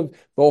question of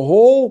the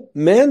whole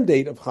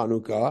mandate of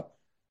Chanukah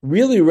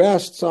really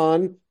rests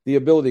on the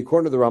ability,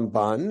 according to the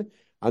Ramban,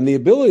 on the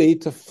ability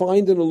to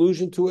find an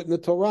allusion to it in the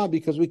Torah,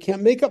 because we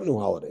can't make up new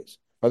holidays.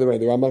 By the way,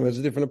 the Rambam has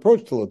a different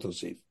approach to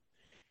L'Tosif.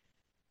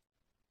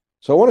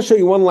 So I want to show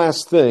you one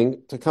last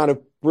thing to kind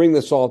of bring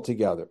this all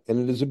together.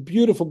 And it is a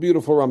beautiful,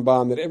 beautiful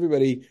Rambam that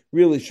everybody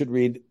really should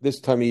read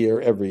this time of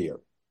year, every year.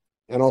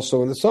 And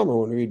also in the summer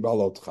when we read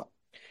Balotcha.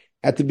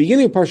 At the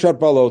beginning of Parshat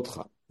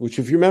Balotcha, which,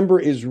 if you remember,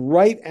 is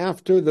right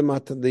after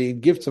the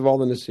gifts of all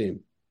the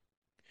Nesim.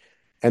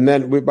 And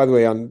then, by the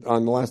way, on the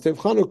last day of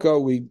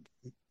Chanukah, we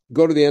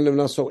go to the end of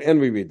Naso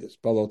and we read this,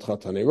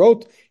 Balotcha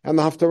Tanerot, and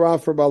the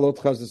Haftarah for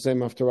Balotcha is the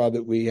same Haftarah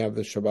that we have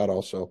the Shabbat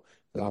also,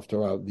 the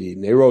Haftarah, the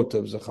Nerot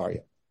of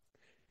Zechariah.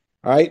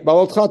 All right,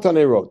 Balotcha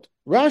Tanerot.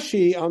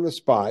 Rashi, on the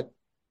spot,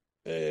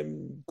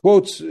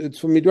 quotes, it's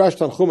from Midrash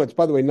Tanchuma. It's,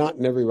 by the way, not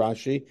in every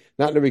Rashi,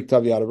 not in every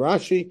Ktav Yad of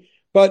Rashi,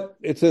 but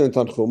it's in the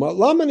Tanchuma.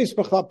 Lama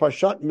nispacha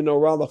parshat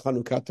menorah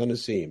lachanukat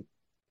hanesim.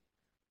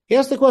 He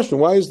asked the question,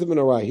 why is the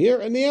menorah here?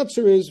 And the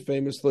answer is,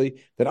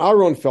 famously, that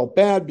Aaron felt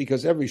bad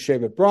because every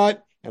Shevet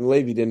brought, and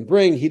Levi didn't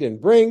bring, he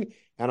didn't bring,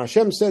 and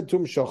Hashem said to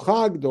him,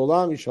 Shochag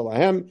dolam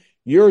yishalahem,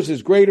 yours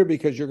is greater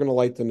because you're going to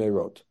light the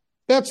Nerot.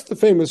 That's the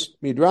famous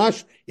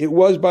Midrash. It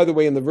was, by the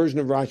way, in the version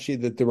of Rashi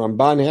that the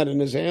Ramban had in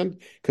his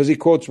hand, because he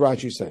quotes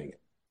Rashi saying it.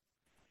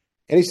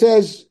 And he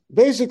says,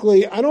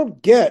 basically, I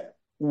don't get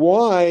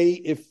why,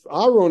 if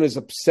Aaron is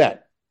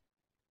upset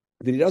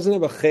that he doesn't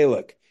have a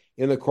chelik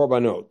in the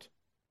korbanot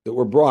that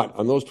were brought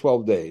on those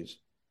 12 days,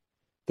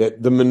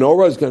 that the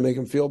menorah is going to make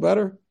him feel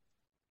better.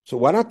 So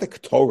why not the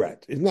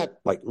Ketoret? Isn't that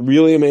like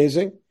really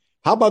amazing?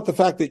 How about the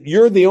fact that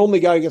you're the only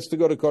guy who gets to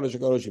go to Kodesh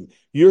HaKodeshim?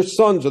 Your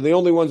sons are the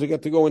only ones who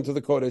get to go into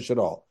the Kodesh at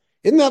all.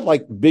 Isn't that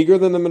like bigger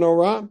than the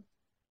menorah?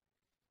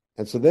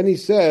 And so then he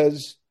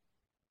says,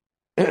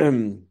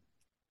 Hinyan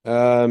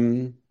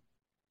Haggadah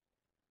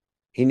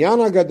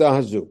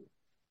Hazu.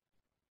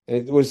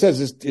 And what it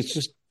says is, it's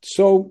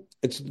so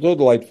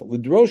delightful.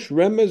 L'drosh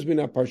remez min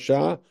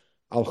haparsha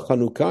al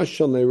Chanuka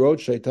shel neirot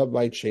sheitav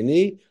b'ayit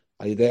sheni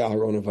al yidei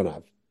Aaron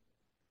uvanav.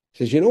 He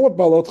says, you know what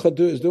Balot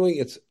Chadu is doing?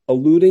 It's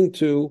alluding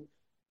to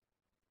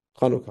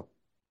Chanuka.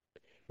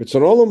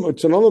 Ritzon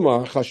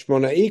olamar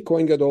chashmonai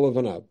kohen gadol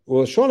uvanav.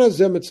 U'lashon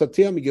hazeh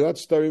mitzatia Megillat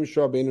Starim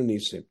shel Rabbeinu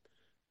Nisim.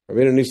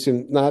 Rabbeinu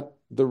Nisim, not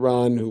the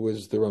Ran who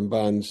was the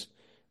Ramban's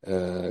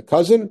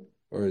cousin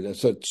or a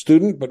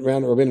student, but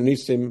Rabbeinu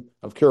Nisim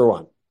of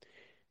Kirawan.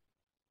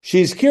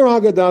 She's Kir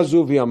Haggadah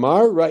Zu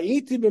v'Amar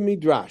Ra'iti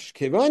b'Midrash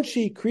Kevan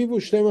she'ikrivu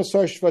 12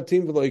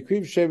 shvatim v'lo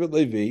ikriv shevet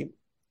Levi,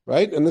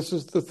 right? And this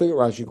is the thing that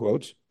Rashi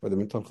quotes for the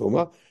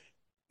Tanchuma.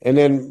 And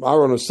then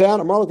Aaron was sad.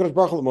 Amar l'Kadosh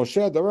Baruch Hu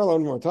Moshe Davar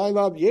L'Aaron Martai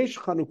Lav Yesh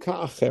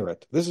Chanuka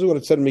Acheret. This is what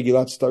it said in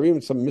Megillat Starim,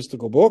 in some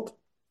mystical book.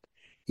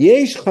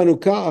 Yesh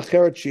Chanuka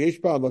Acheret sheyesh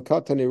ba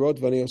adlakat hanirot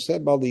v'ani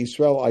oseh ba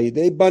liYisrael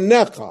ayidei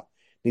banecha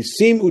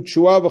nisim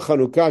u'tshua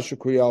v'Chanuka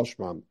shekruya al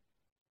shmam.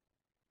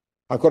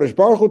 HaKadosh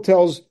Baruch Hu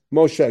tells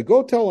Moshe,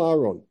 go tell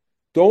Aaron,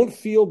 don't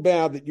feel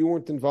bad that you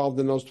weren't involved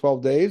in those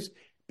 12 days,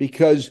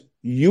 because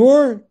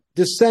your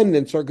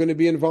descendants are going to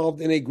be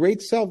involved in a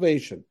great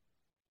salvation,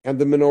 and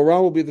the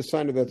menorah will be the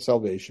sign of that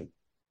salvation.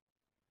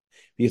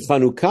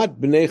 V'chanukat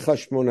b'nei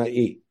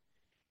Chashmonai.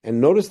 And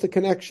notice the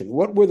connection.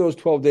 What were those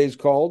 12 days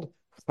called?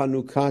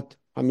 Chanukat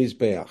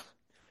HaMizbeach.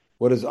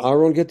 What does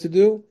Aaron get to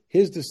do?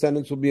 His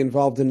descendants will be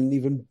involved in an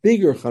even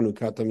bigger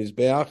Chanukat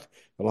HaMizbeach. It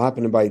will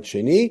happen in Bayit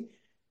Sheni.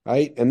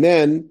 Right, and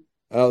then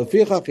that's the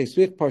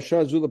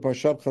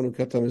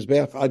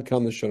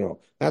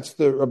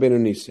Rabbeinu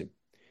Nisim.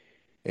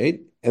 Right?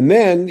 And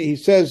then he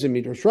says in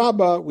Midrash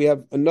Rabbah, we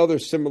have another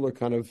similar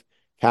kind of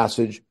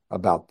passage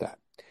about that.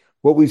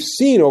 What we've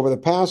seen over the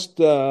past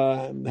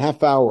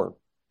half hour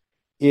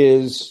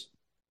is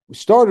we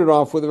started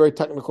off with a very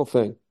technical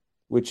thing,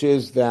 which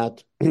is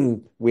that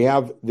we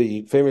have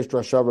the famous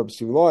Drasha of Rabbi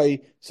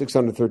Simlai,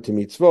 613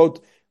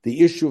 mitzvot,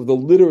 the issue of the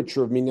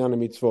literature of Minyan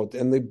Mitzvot,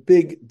 and the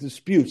big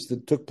disputes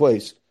that took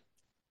place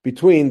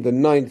between the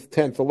 9th,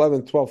 10th,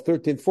 11th, 12th,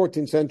 13th,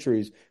 14th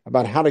centuries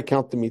about how to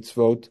count the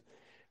mitzvot.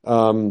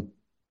 And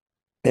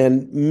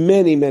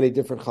many, many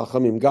different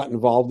chachamim got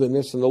involved in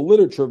this, and the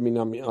literature of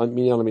Minyan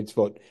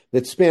Mitzvot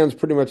that spans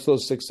pretty much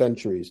those 6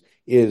 centuries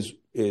is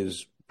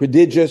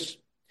prodigious.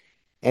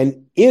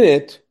 And in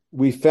it,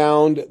 we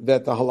found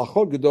that the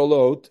Halachot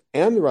Gedolot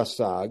and the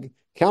Rasag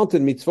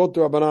counted mitzvot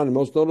d'Rabbanan, and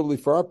most notably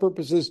for our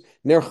purposes,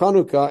 Ner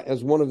Chanukah,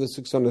 as one of the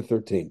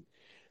 613.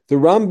 The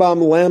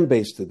Rambam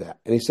lambasted that,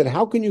 and he said,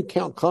 how can you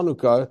count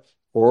Chanukah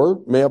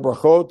or Mea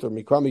Brachot or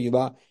Mikra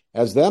Megillah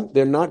as them?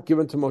 They're not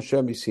given to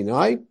Moshe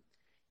Sinai.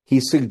 He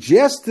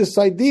suggests this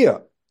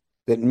idea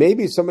that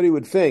maybe somebody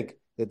would think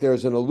that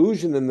there's an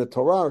allusion in the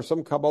Torah or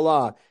some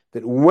Kabbalah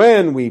that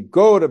when we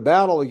go to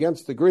battle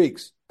against the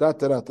Greeks,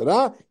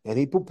 and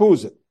he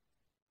poo-poos it.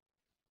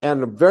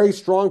 And a very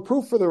strong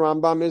proof for the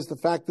Rambam is the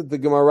fact that the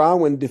Gemara,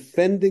 when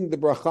defending the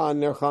bracha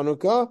on Ner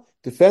Chanukah,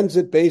 defends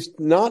it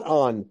based not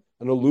on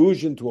an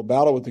allusion to a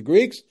battle with the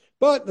Greeks,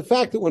 but the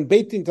fact that when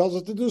Beit Din tells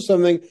us to do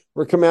something,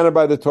 we're commanded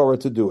by the Torah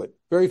to do it.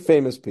 Very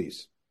famous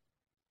piece.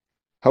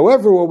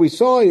 However, what we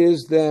saw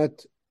is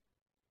that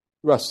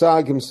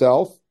Rasag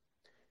himself,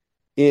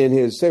 in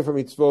his Sefer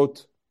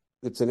Mitzvot,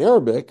 that's in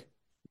Arabic,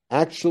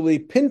 actually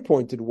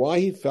pinpointed why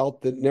he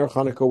felt that Ner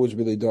Chanukah was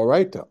really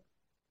Doraita.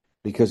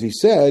 Because he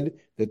said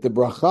that the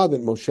bracha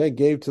that Moshe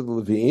gave to the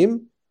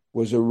Leviim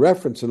was a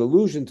reference, an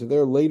allusion to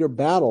their later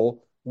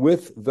battle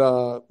with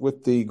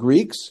the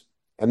Greeks.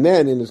 And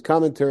then in his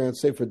commentary on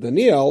Sefer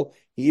Daniel,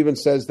 he even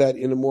says that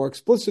in a more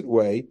explicit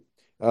way,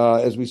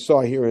 as we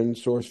saw here in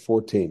source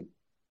 14.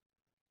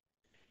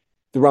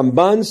 The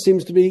Ramban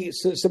seems to be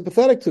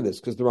sympathetic to this,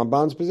 because the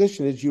Ramban's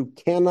position is you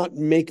cannot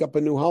make up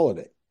a new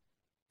holiday.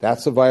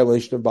 That's a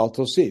violation of Baal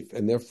Tosif,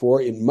 and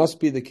therefore it must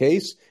be the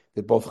case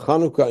that both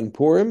Chanukah and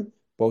Purim,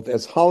 both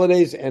as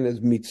holidays and as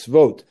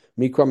mitzvot,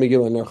 Mikra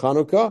Megillah and Ner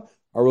Chanukah,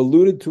 are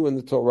alluded to in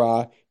the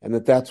Torah, and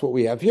that's what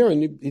we have here,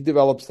 and he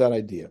develops that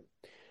idea.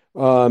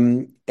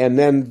 And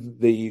then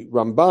the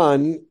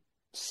Ramban,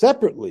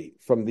 separately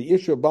from the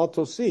issue of Baal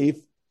Tosif,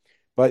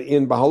 but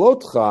in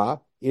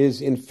Bahalotcha,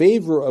 is in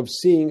favor of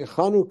seeing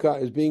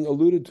Chanukah as being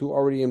alluded to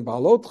already in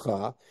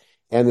Bahalotcha,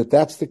 and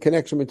that's the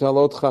connection between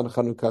Bahalotcha and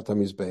Chanukat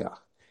HaMizbeach.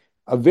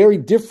 A very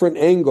different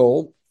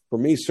angle, for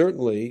me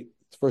certainly,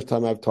 It's the first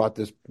time I've taught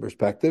this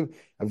perspective.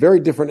 A very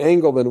different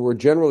angle than we're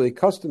generally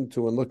accustomed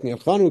to in looking at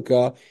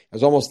Chanukah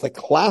as almost the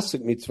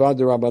classic mitzvah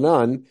de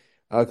Rabbanan,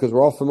 because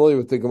we're all familiar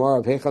with the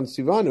Gemara of Hechan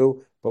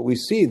Sivanu, but we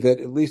see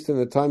that at least in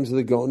the times of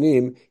the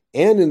Gaonim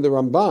and in the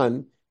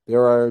Ramban,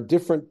 there are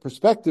different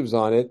perspectives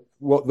on it,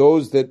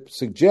 those that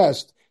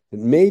suggest that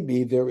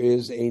maybe there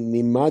is a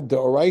nimad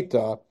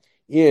deoraita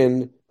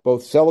in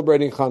both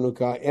celebrating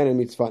Chanukah and in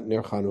mitzvah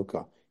ner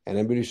Chanukah. And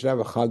everybody should have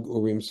a Chag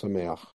Urim Sameach.